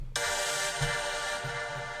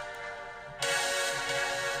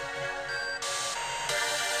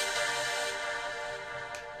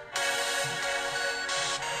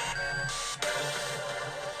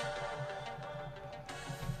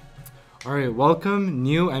right, welcome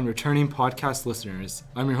new and returning podcast listeners.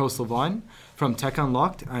 I'm your host Levon from Tech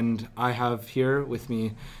Unlocked, and I have here with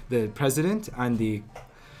me the president and the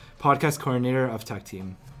podcast coordinator of Tech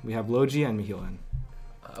Team. We have Logie and Mihilan.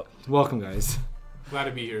 Welcome, guys. Glad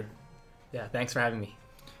to be here. Yeah, thanks for having me.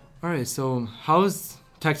 All right, so how's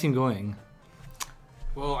Tech Team going?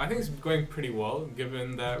 Well, I think it's going pretty well,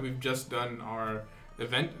 given that we've just done our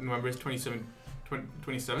event, November 27th,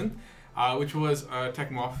 which was a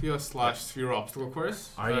Tech Mafia / Sphere Obstacle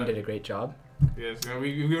course. Aryan did a great job. Yes,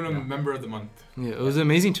 we've given him Member of the Month. Yeah, it was an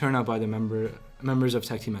amazing turnout by the members of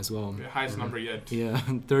Tech Team as well. The highest number yet. Yeah,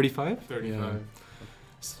 35? 35. Yeah.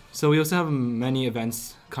 So we also have many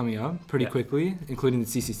events coming up pretty quickly, including the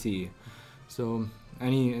CCC. So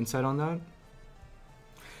any insight on that?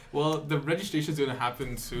 Well, the registration is going to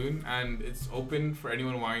happen soon, and it's open for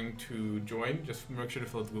anyone wanting to join. Just make sure to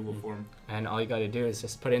fill out the Google form. And all you got to do is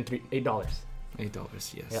just put in $8. $8,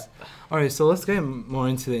 yes. Yeah. All right, so let's get more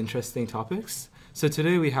into the interesting topics. So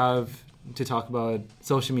today we have to talk about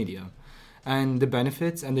social media and the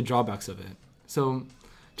benefits and the drawbacks of it. So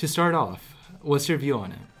to start off, what's your view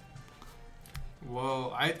on it?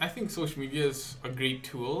 Well, I think social media is a great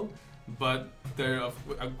tool, but there, of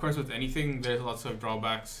course, with anything, there's lots of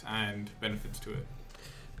drawbacks and benefits to it.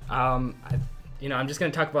 I'm just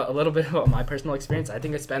going to talk about a little bit about my personal experience. I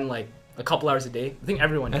think I spend like a couple hours a day. I think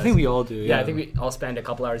everyone does. I think we all do. Yeah, I think we all spend a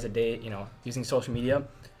couple hours a day, using social media.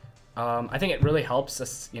 I think it really helps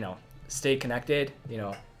us, stay connected,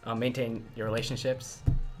 maintain your relationships,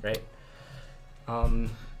 right?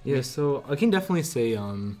 So I can definitely say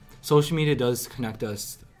social media does connect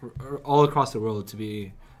us all across the world, to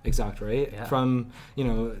be exact, right? Yeah. From,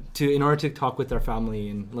 in order to talk with our family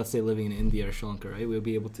and let's say living in India or Sri Lanka, right? We'll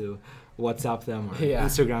be able to WhatsApp them or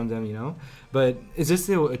Instagram them, But it's just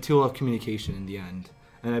a tool of communication in the end.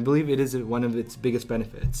 And I believe it is one of its biggest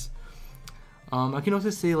benefits. I can also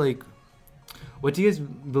say, what do you guys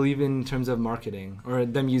believe in terms of marketing or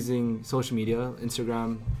them using social media,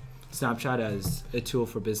 Instagram, Snapchat as a tool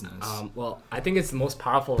for business? Well, I think it's the most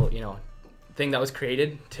powerful, thing that was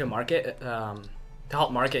created to market, to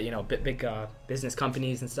help market, big business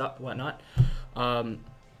companies and stuff, whatnot.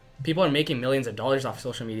 People are making millions of dollars off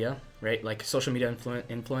social media, right? Like social media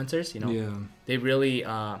influencers, they really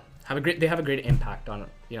have a great impact on,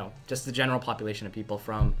 just the general population of people,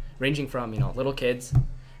 ranging from little kids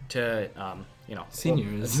to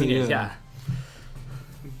seniors. Yeah.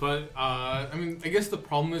 But I guess the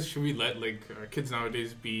problem is, should we let kids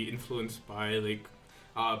nowadays be influenced by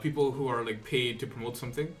people who are paid to promote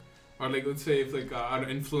something? Or let's say if an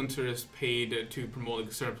influencer is paid to promote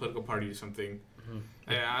a certain political party or something,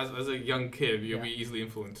 as a young kid, you'll be easily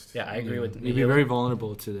influenced. Yeah, I agree with You'll be very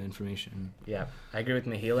vulnerable to the information. Yeah, I agree with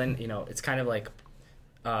Mihilan. It's kind of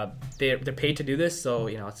they're paid to do this, so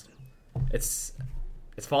it's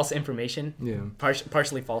false information. Yeah,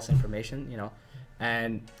 partially false information.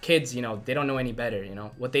 And kids, they don't know any better.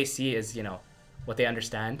 What they see is what they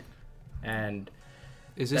understand, and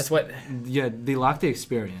that's what. Yeah, they lack the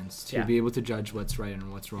experience to be able to judge what's right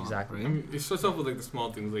and what's wrong. Exactly. Right? It starts off with the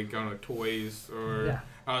small things toys or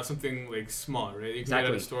something small, right? You can get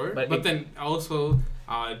at a store, but then also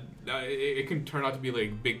it can turn out to be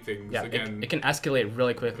big things. Yeah, again. It can escalate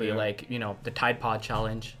really quickly, the Tide Pod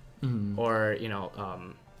challenge, or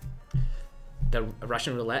the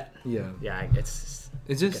Russian roulette. Yeah. Yeah,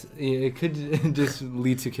 it could just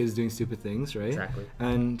lead to kids doing stupid things, right? Exactly.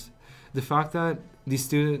 And the fact that these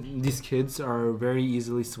kids are very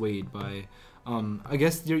easily swayed by, I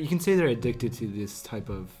guess you can say they're addicted to this type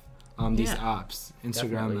of these apps,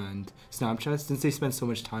 Instagram and Snapchat, since they spend so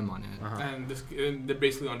much time on it. And they're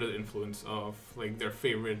basically under the influence of their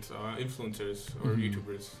favorite influencers or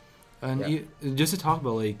YouTubers. And just to talk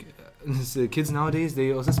about the kids nowadays,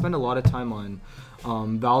 they also spend a lot of time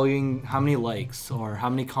on valuing how many likes or how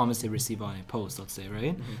many comments they receive on a post, let's say,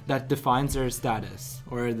 right? That defines their status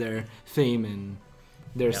or their fame in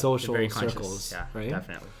their social circles, right?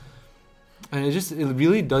 Definitely. And it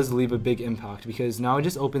really does leave a big impact, because now it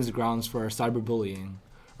just opens grounds for cyberbullying,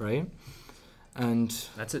 right? And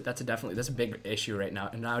that's a big issue right now.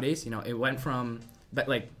 And nowadays, it went from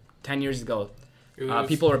 10 years ago,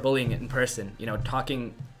 people were bullying in person,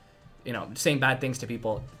 talking, saying bad things to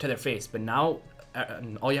people to their face. But now,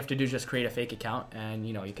 all you have to do is just create a fake account, and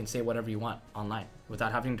you can say whatever you want online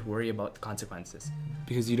without having to worry about the consequences.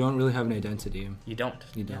 Because you don't really have an identity. You don't.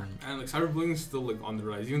 And cyberbullying is still on the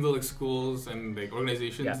rise. Even though schools and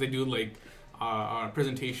organizations, they do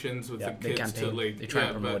presentations with the kids they to they try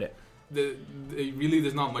to promote it. Really,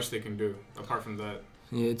 there's not much they can do apart from that.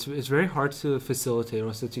 Yeah, it's very hard to facilitate,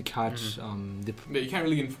 also to catch. You can't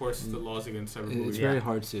really enforce the laws against cyberbullying. It's very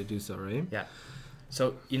hard to do so, right? Yeah.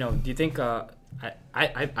 So do you think? I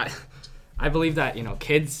believe that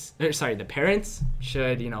the parents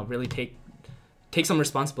should really take some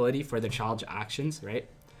responsibility for their child's actions, right?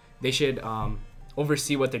 They should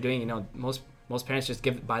oversee what they're doing. Most parents just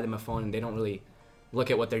buy them a phone and they don't really look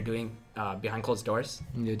at what they're doing behind closed doors.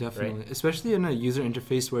 Yeah, definitely. Right? Especially in a user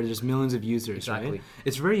interface where there's millions of users, exactly. Right?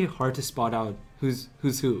 It's very hard to spot out who's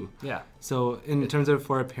who. Yeah. So in terms of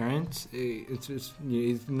for a parent, it's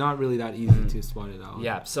not really that easy to spot it out.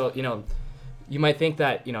 Yeah. So you might think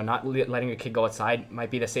that not letting a kid go outside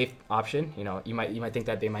might be the safe option. You might think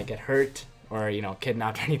that they might get hurt or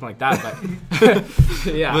kidnapped or anything like that. But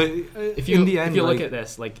yeah, but, if you look at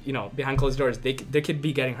this, behind closed doors, they could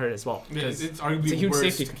be getting hurt as well. Yeah, it's arguably it's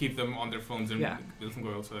worse to keep them on their phones and let them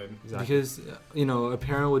go outside. Exactly. Because a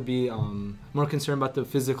parent would be more concerned about the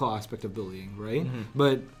physical aspect of bullying, right? Mm-hmm.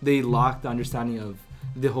 But they lack the understanding of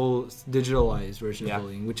the whole digitalized version of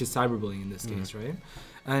bullying, which is cyberbullying in this case, right?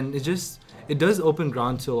 And it does open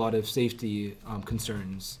ground to a lot of safety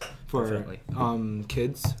concerns for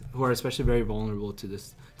kids who are especially very vulnerable to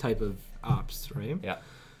this type of apps, right? Yeah,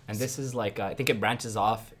 and this is I think it branches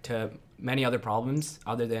off to many other problems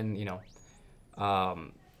other than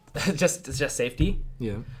just safety.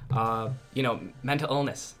 Yeah. Mental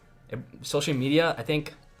illness, social media. I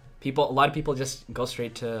think a lot of people just go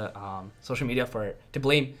straight to social media to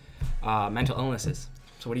blame mental illnesses.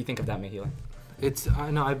 So what do you think of that, Mihaela?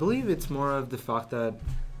 I believe it's more of the fact that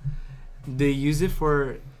they use it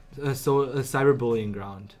for a cyberbullying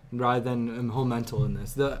ground rather than whole mental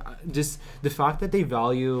illness. The fact that they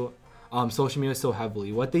value social media so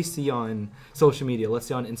heavily, what they see on social media, let's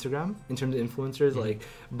say on Instagram, in terms of influencers like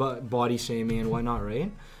body shaming and whatnot,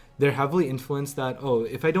 right? They're heavily influenced that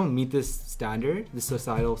if I don't meet this standard, this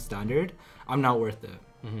societal standard, I'm not worth it.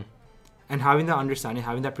 Mm-hmm. And having that understanding,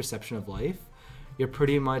 having that perception of life, you're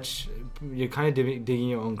kind of digging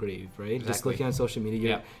your own grave, right? Exactly. Just looking on social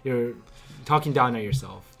media, you're talking down at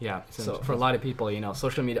yourself. Yeah. So for a lot of people,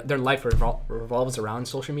 social media, their life revolves around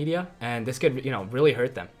social media, and this could, really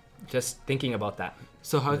hurt them. Just thinking about that.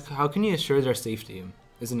 So how can you assure their safety?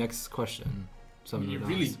 Is the next question. You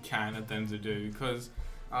really can at the end of the day, because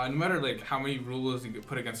no matter how many rules you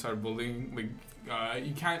put against cyberbullying,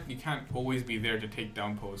 you can't always be there to take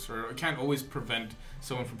down posts, or you can't always prevent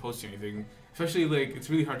someone from posting anything. Especially it's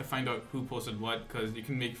really hard to find out who posted what, because you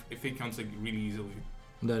can make fake accounts really easily.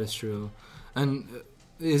 That is true. And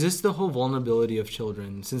is this the whole vulnerability of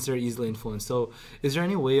children, since they're easily influenced? So is there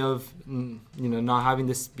any way of not having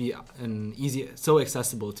this be so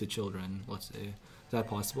accessible to children, let's say? Is that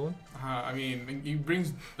possible? It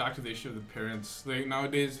brings back to the issue of the parents.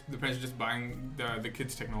 Nowadays, the parents are just buying the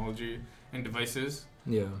kids' technology and devices.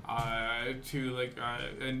 Yeah.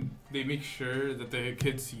 And they make sure that the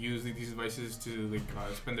kids use these devices to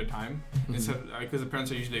spend their time, because the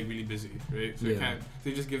parents are usually really busy, right? So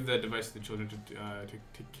they just give the device to the children to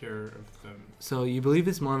take care of them. So you believe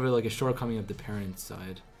it's more of a shortcoming of the parents'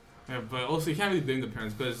 side? Yeah, but also you can't really blame the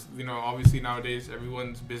parents, because obviously nowadays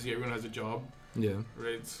everyone's busy, everyone has a job. Yeah.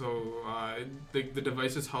 Right. So the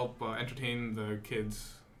devices help entertain the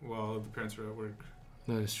kids while the parents are at work.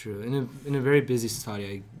 That is true. In a very busy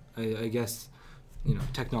society, I guess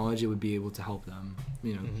technology would be able to help them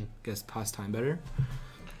guess pass time better.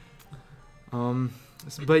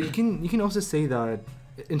 But you can also say that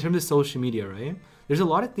in terms of social media, right? There's a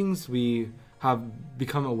lot of things we have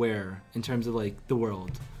become aware in terms of the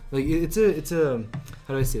world. It's a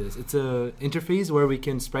how do I say this? It's a interface where we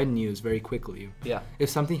can spread news very quickly. Yeah. If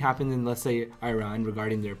something happened in, let's say, Iran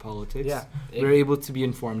regarding their politics, we're able to be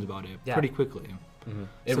informed about it pretty quickly. Mm-hmm.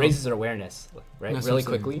 It raises their awareness, right? Really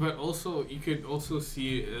quickly. But also, you could also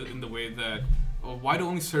see in the way that why do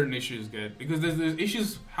only certain issues get? Because there's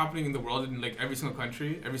issues happening in the world in every single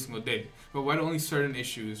country, every single day. But why do only certain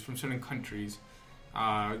issues from certain countries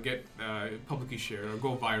get publicly shared or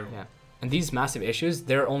go viral? Yeah. And these massive issues,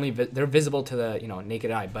 they're visible to the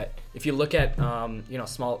naked eye. But if you look at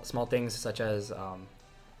small things such as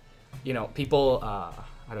people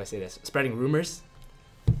how do I say this, spreading rumors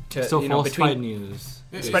to falsified news.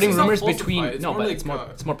 Yeah, spreading rumors between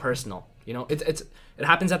it's more personal. It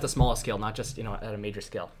happens at the smallest scale, not just at a major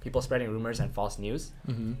scale. People spreading rumors and false news,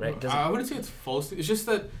 right? I wouldn't say it's false. It's just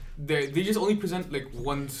that they just only present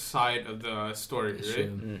one side of the story,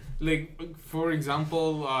 right? For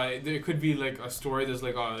example, there could be a story. There's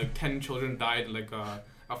 10 children died in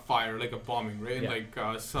a fire, a bombing, right?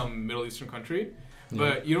 In some Middle Eastern country.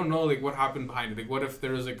 But you don't know what happened behind it. What if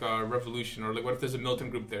there was a revolution, or what if there's a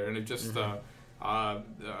militant group there and it just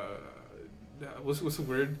what's the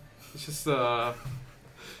word? It's just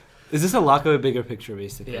Is this a lack of a bigger picture,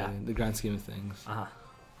 basically? Yeah. The grand scheme of things. Uh-huh.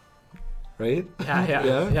 Right?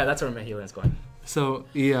 Yeah, that's where Mahilan's going. So,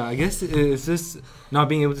 yeah, I guess it's just not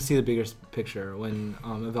being able to see the bigger picture when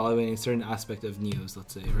evaluating a certain aspect of news,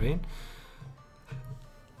 let's say, right?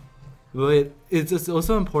 But it's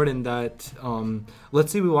also important that,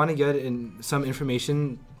 let's say we want to get in some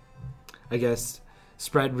information, I guess,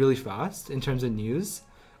 spread really fast in terms of news.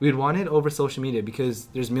 We'd want it over social media because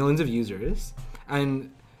there's millions of users,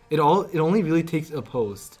 and it only really takes a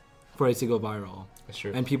post for it to go viral. That's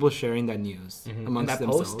true. And people sharing that news amongst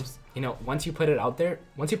themselves. Post, once you put it out there,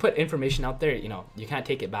 once you put information out there, you can't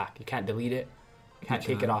take it back. You can't delete it. You can't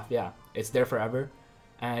take it off. Yeah, it's there forever,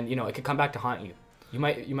 and it could come back to haunt you. You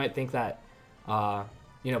might think that,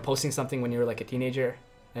 posting something when you were like a teenager,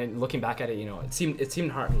 and looking back at it, it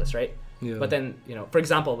seemed heartless, right? Yeah. But then, for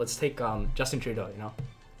example, let's take Justin Trudeau.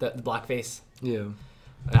 The blackface. Yeah.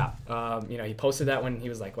 Yeah. He posted that when he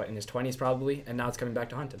was like in his 20s probably, and now it's coming back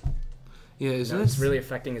to haunt him. Yeah, it's really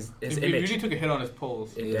affecting his image. He really took a hit on his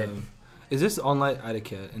polls. It did. Is this online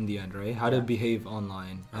etiquette in the end, right? How to behave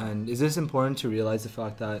online. And is this important to realize the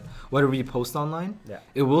fact that whatever you post online,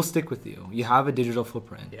 it will stick with you. You have a digital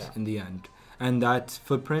footprint in the end. And that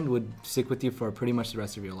footprint would stick with you for pretty much the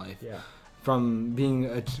rest of your life. Yeah. From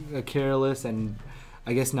being a careless and,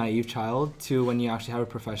 I guess, naive child to when you actually have a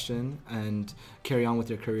profession and carry on with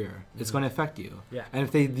your career. It's going to affect you. Yeah. And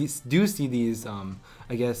if they do see these,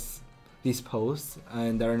 I guess, these posts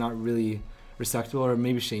and that are not really respectable or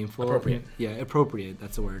maybe shameful. Appropriate. Yeah, appropriate.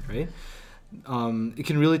 That's the word, right? It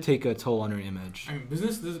can really take a toll on our image. I mean,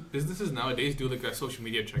 businesses nowadays do like a social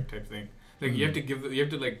media check type thing. Like you have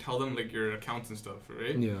to like tell them like your accounts and stuff,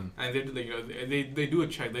 right? Yeah. And they have to like they do a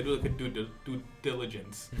check. They do like a due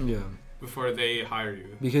diligence. Yeah. Before they hire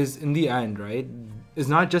you. Because in the end, right, it's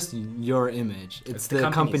not just your image; it's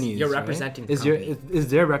the company's. You're representing the company. Is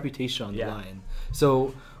their reputation on the line?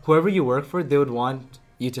 So whoever you work for, they would want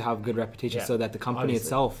you to have good reputation, so that the company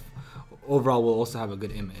itself, overall, will also have a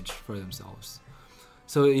good image for themselves.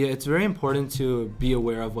 So yeah, it's very important to be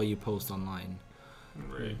aware of what you post online.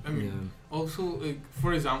 Right. I mean, also, like,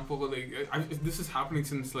 for example, like this is happening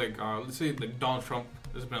since like let's say like Donald Trump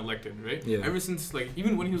has been elected, right? Yeah. Ever since like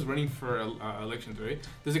even when he was running for elections, right?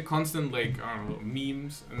 There's a constant like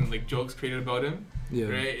memes and like jokes created about him,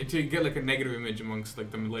 right? To get like a negative image amongst like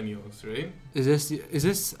the millennials, right? Is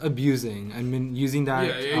this abusing? I mean, using that?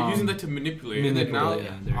 Yeah, using that to manipulate. And then now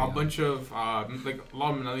a bunch of like a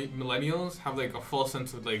lot of millennials have like a false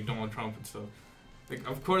sense of like Donald Trump and stuff. Like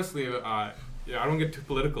of course I don't get too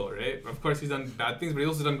political, right? Of course, he's done bad things, but he's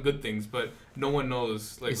also done good things. But no one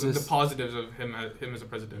knows like the positives of him as a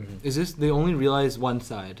president. Is this they only realize one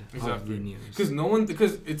side of the news?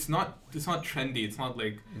 Because it's not trendy. It's not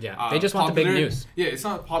like they just want the big news. Yeah, it's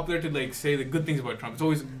not popular to like say the good things about Trump. It's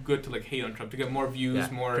always good to like hate on Trump to get more views,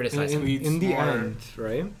 more tweets. In the end,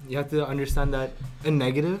 right? You have to understand that a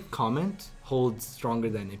negative comment holds stronger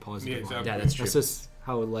than a positive one. Yeah, that's true. That's just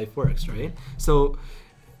how life works, right? So.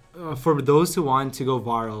 For those who want to go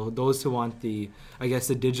viral, those who want the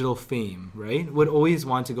digital fame, right, would always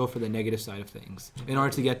want to go for the negative side of things in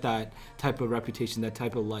order to get that type of reputation, that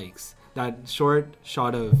type of likes, that short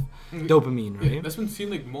shot of dopamine, right? Yeah, that's been seen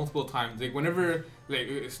like multiple times. Like whenever, like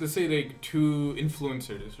let's say like two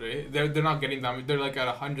influencers, right? They're not getting that. They're like at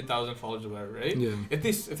 100,000 followers or whatever, right? Yeah. If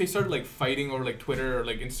they start like fighting over like Twitter or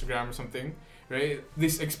like Instagram or something. Right,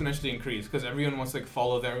 this exponentially increase because everyone wants to like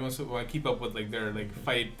follow them. Everyone wants to keep up with like their like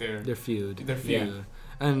fight, their feud. Yeah.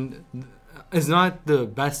 And it's not the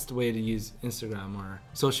best way to use Instagram or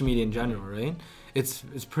social media in general, right? It's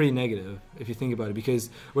pretty negative if you think about it because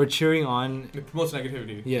we're cheering on. It promotes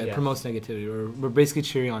negativity. Yeah, it promotes negativity. We're basically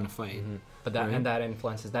cheering on a fight. Mm-hmm. But that and that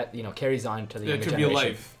influences that carries on to the younger to generation. real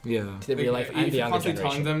life. Yeah, to the real life and the younger generation. If you're constantly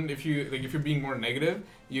telling them if you're being more negative,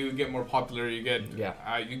 you get more popular. You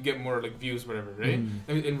get more like views, whatever, right?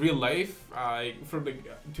 In real life, for like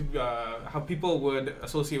how people would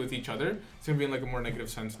associate with each other, it's gonna be in like a more negative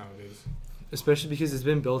sense nowadays. Especially because it's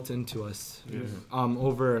been built into us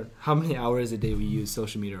over how many hours a day we use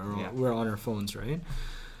social media or we're on our phones, right?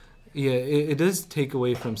 Yeah, it does take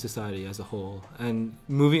away from society as a whole. And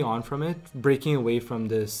moving on from it, breaking away from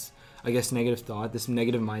this, I guess, negative thought, this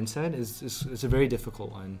negative mindset is a very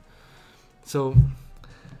difficult one. So,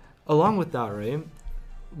 along with that, right,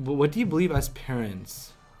 what do you believe as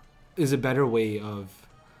parents is a better way of,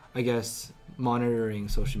 I guess, monitoring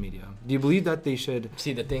social media? Do you believe that they should...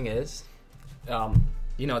 See, the thing is,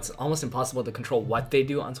 it's almost impossible to control what they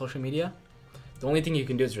do on social media. The only thing you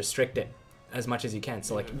can do is restrict it. as much as you can.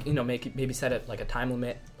 So like, you know, maybe set it like a time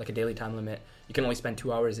limit, like a daily time limit. You can only spend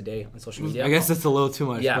 2 hours a day on social media. I guess that's a little too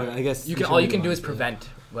much. Yeah, but I guess all you can do is prevent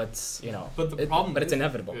what's, you know. But the problem, but it's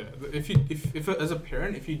inevitable. Yeah, if as a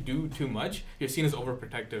parent, if you do too much, you're seen as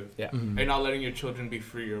overprotective. Yeah, and you're not letting your children be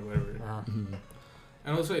free or whatever.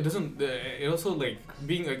 And also, it doesn't. It also like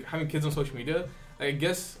being like having kids on social media. I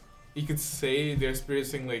guess you could say they're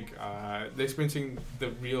experiencing the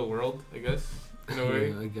real world. I guess. In a way.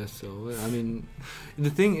 Yeah, I guess so. I mean, the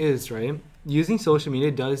thing is, right? Using social media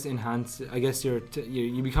does enhance. I guess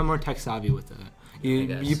you become more tech savvy with it.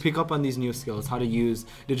 You pick up on these new skills, how to use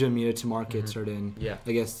digital media to market certain. Yeah.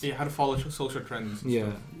 I guess. Yeah, how to follow social trends. Yeah,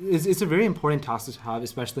 it's a very important task to have,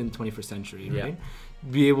 especially in the 21st century, right?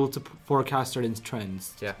 Yeah. Be able to forecast certain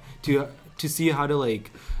trends. Yeah. To see how to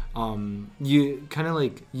you kind of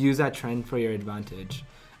like use that trend for your advantage,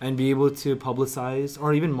 and be able to publicize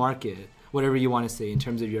or even market whatever you want to say in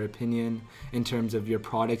terms of your opinion, in terms of your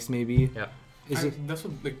products, maybe. Yeah. That's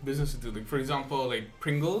what like businesses do. Like for example, like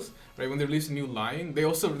Pringles, right? When they release a new line, they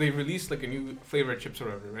release like a new flavor of chips or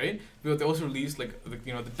whatever, right? But they also release like the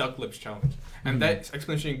Duck Lips challenge, and that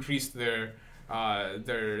exponentially increased their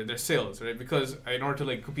sales, right? Because in order to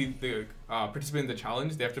like participate in the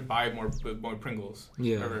challenge, they have to buy more Pringles.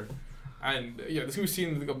 Yeah. Whatever. And this can be seen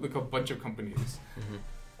in like a bunch of companies.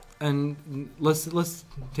 And let's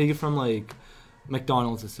take it from like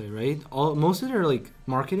McDonald's to say, right? Most of their like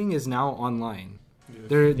marketing is now online.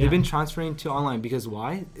 Yeah. They've been transferring to online because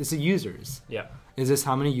why? It's the users. Yeah. Is this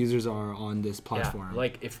how many users are on this platform? Yeah.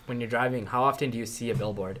 Like when you're driving, how often do you see a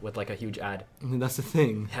billboard with like a huge ad? That's the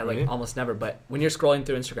thing. Yeah, right? Like almost never. But when you're scrolling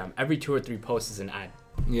through Instagram, every 2 or 3 posts is an ad.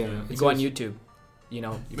 Yeah. You go on YouTube, you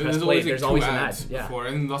know, you press play, there's always an ad. Before,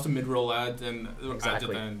 and lots of mid-roll ads and ads at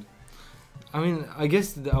the end. I mean, I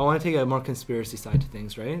guess I want to take a more conspiracy side to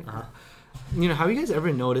things, right? You know, have you guys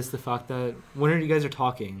ever noticed the fact that whenever you guys are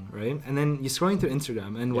talking, right, and then you're scrolling through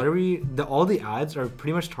Instagram, and all the ads are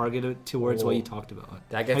pretty much targeted towards what you talked about.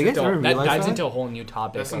 That dives into a whole new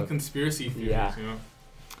topic. That's some conspiracy theories, you know?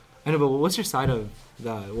 I know, but what's your side of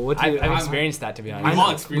that? I've experienced that, to be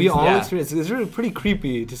honest. We all experienced it. It's really pretty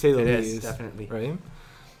creepy, to say the least. It is, definitely. Right?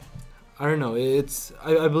 I don't know.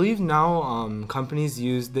 I believe now companies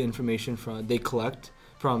use the information they collect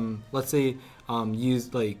from, let's say,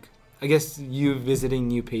 I guess you visiting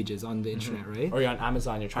new pages on the internet, right? Or you're on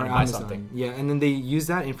Amazon, you're trying to buy something. Yeah, and then they use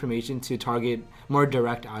that information to target more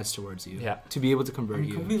direct ads towards you. Yeah. To be able to convert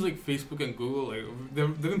you. Companies like Facebook and Google, like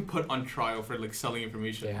they've been put on trial for like selling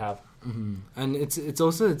information. They have. And it's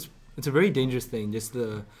a very dangerous thing, just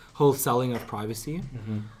the whole selling of privacy.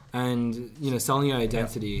 And selling your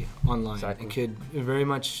identity online. Exactly. It could very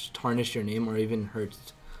much tarnish your name or even hurt.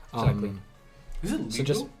 Exactly. Is it legal? So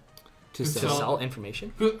just to sell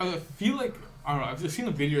information? I feel like, I don't know, I've seen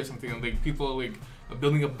a video or something of like people like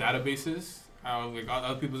building up databases, like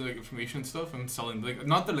other people's like information and stuff, and selling like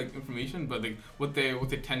not the like information, but like what they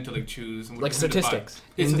tend to like choose and what like statistics.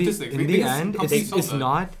 In the end, it's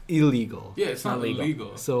not illegal. Yeah, it's not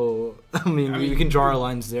illegal. So I mean, we can draw our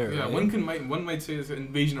lines there. Yeah, right? one might say it's an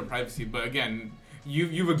invasion of privacy, but again,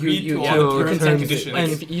 you've agreed to all the terms and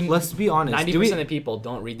conditions. And let's be honest, 90% of people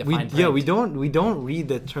don't read the fine print. Yeah, we don't read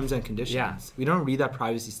the terms and conditions. Yeah. We don't read that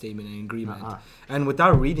privacy statement and agreement. And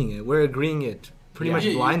without reading it, we're agreeing it pretty much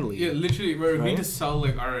blindly. Yeah, literally, we're agreeing to sell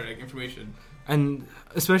like our like information. And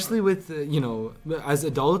especially with as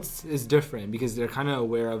adults is different because they're kind of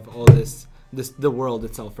aware of all the world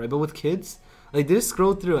itself, right? But with kids, like they just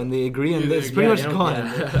scroll through and they agree and it's pretty much gone.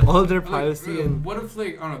 Yeah. All of their privacy and what if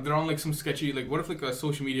like I don't know, they're on like some sketchy what if like a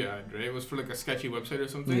social media ad, right? It was for like a sketchy website or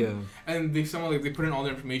something. Yeah. And they somehow like they put in all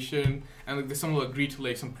their information and like they somehow agree to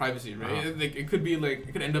like some privacy, right? Like it could be like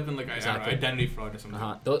it could end up in like identity fraud or something.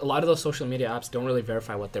 A lot of those social media apps don't really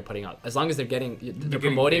verify what they're putting out. As long as they're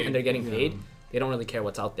promoting paid. And they're getting paid, they don't really care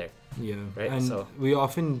what's out there. Yeah. Right. And we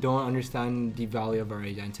often don't understand the value of our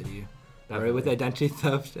identity. Right, with identity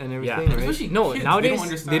theft and everything, right? Especially kids,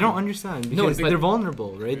 nowadays they don't understand because they're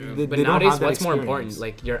vulnerable, right? Yeah. But nowadays, what's more important,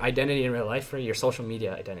 like your identity in real life or your social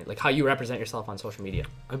media identity, like how you represent yourself on social media?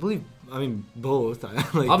 I mean both.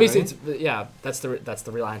 Obviously, right? That's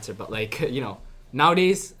the real answer. But like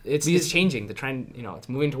nowadays it's changing. The trend, it's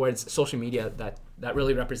moving towards social media that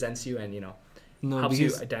really represents you and helps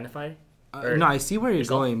you identify. No, I see where you're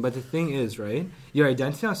going, but the thing is, right? Your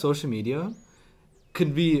identity on social media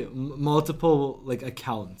could be multiple like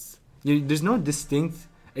accounts. There's no distinct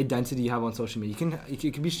identity you have on social media.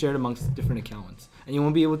 It can be shared amongst different accounts, and you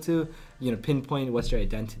won't be able to pinpoint what's your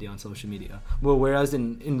identity on social media. Well, whereas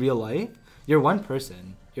in real life, you're one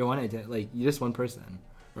person. You're just one person,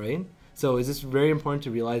 right? So it's just very important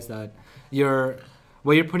to realize that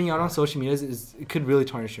what you're putting out on social media is it could really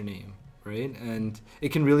tarnish your name, right? And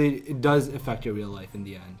it does affect your real life in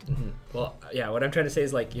the end. Mm-hmm. Well, yeah, what I'm trying to say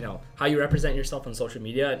is like, you know, how you represent yourself on social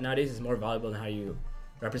media nowadays is more valuable than how you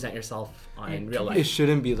represent yourself in real life. It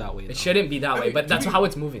shouldn't be that way. It shouldn't be that way, but that's how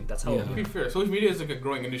it's moving. That's how. To be fair, social media is like a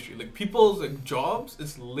growing industry. Like people's like jobs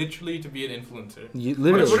is literally to be an influencer.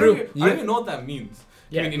 Literally, I don't even know what that means.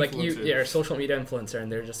 Yeah, like you're a social media influencer,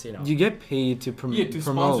 and they're just, you know. You get paid to promote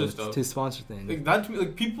to sponsor things. Like that to me,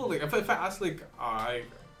 like people, like if I ask like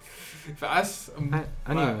if I ask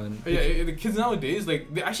anyone, the kids nowadays,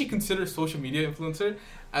 like they actually consider social media influencer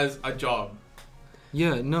as a job.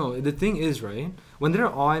 Yeah, no, the thing is, right, when they're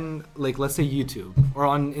on, like, let's say YouTube or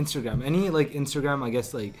on Instagram, any, like, Instagram, I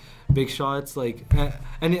guess, like, big shots, like,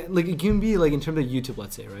 and it can be, like, in terms of YouTube,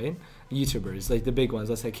 let's say, right, YouTubers, like, the big ones,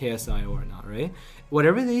 let's say KSI or whatnot, right,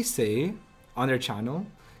 whatever they say on their channel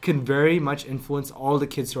can very much influence all the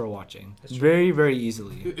kids who are watching. Very, very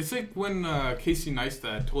easily. It's like when Casey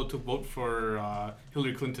Neistat told to vote for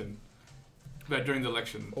Hillary Clinton. During the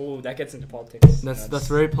election. Oh, that gets into politics. That's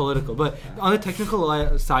very political. But on the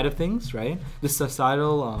technical side of things, right? The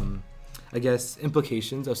societal, I guess,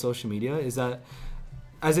 implications of social media is that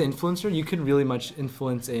as an influencer, you can really much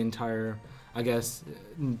influence an entire, I guess,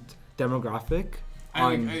 demographic.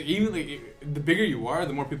 Even like, the bigger you are,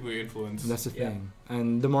 the more people you influence. That's the thing.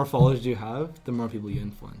 And the more followers you have, the more people you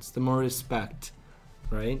influence. The more respect,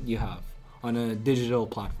 right, you have on a digital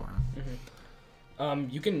platform. Mm-hmm.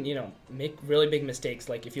 You can, you know, make really big mistakes.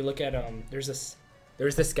 Like if you look at there was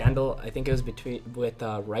this scandal. I think it was with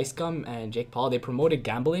RiceGum and Jake Paul. They promoted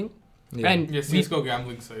gambling. Yeah. And Cisco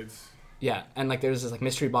gambling sites. Yeah, and like there's this like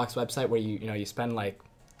mystery box website where you spend like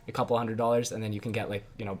a couple $100 and then you can get like,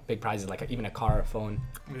 you know, big prizes like even a car, a phone,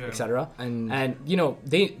 etc. And you know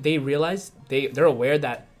they realize they're aware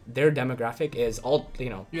that their demographic is all,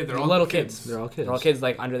 you know, they're all little kids. They're all kids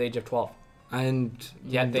like under the age of 12. And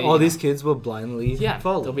all these kids will blindly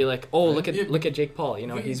follow. They'll be like, oh, look at Jake Paul, you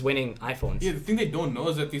know, he's winning iPhones. Yeah, the thing they don't know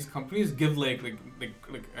is that these companies give like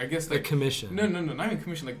I guess like commission. No, not even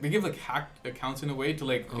commission. Like they give like hacked accounts in a way to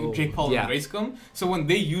like Jake Paul and RiceGum. So when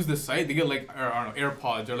they use the site, they get like I don't know,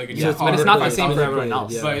 AirPods or like a but it's not the same for everyone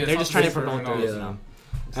else. Yeah. But they're just trying to promote those. You know.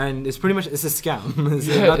 And it's pretty much it's a scam. It's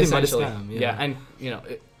nothing but a scam. Yeah, and you know.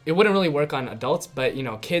 It wouldn't really work on adults, but you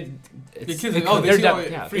know, kids. They see free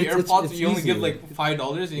AirPods. You only give like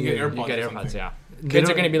 $5 and you get AirPods. You get AirPods, yeah. Kids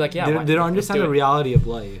are gonna be like, they don't understand the reality of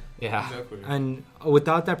life. Yeah, exactly. And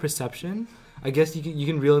without that perception, I guess you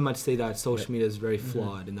can really much say that social media is very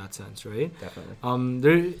flawed in that sense, right?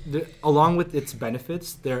 Definitely. There along with its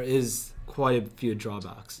benefits, there is quite a few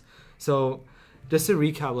drawbacks. So. Just to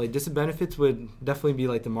recap, like benefits would definitely be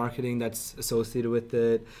like the marketing that's associated with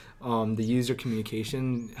it, the user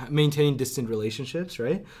communication, maintaining distant relationships,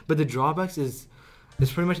 right? But the drawbacks is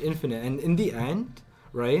pretty much infinite. And in the end,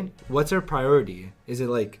 right, what's our priority? Is it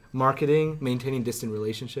like marketing, maintaining distant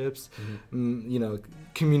relationships, you know,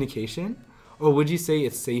 communication, or would you say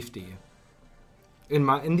it's safety?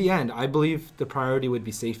 In the end, I believe the priority would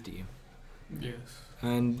be safety. Yes.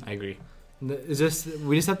 And I agree.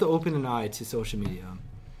 We just have to open an eye to social media.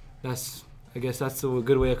 I guess that's a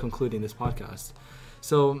good way of concluding this podcast.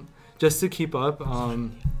 So just to keep up,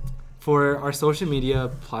 for our social media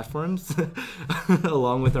platforms,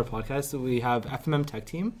 along with our podcast, we have FMM Tech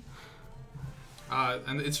Team.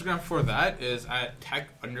 And the Instagram for that is at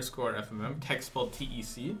tech_FMM, tech spelled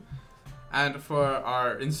TEC. And for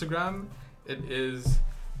our Instagram, it is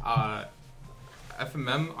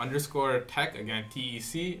FMM_tech, again,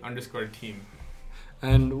 TEC_team.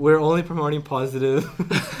 And we're only promoting positive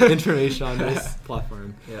information on this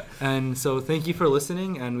platform. Yeah. And so thank you for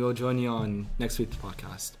listening, and we'll join you on next week's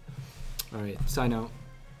podcast. All right, sign out.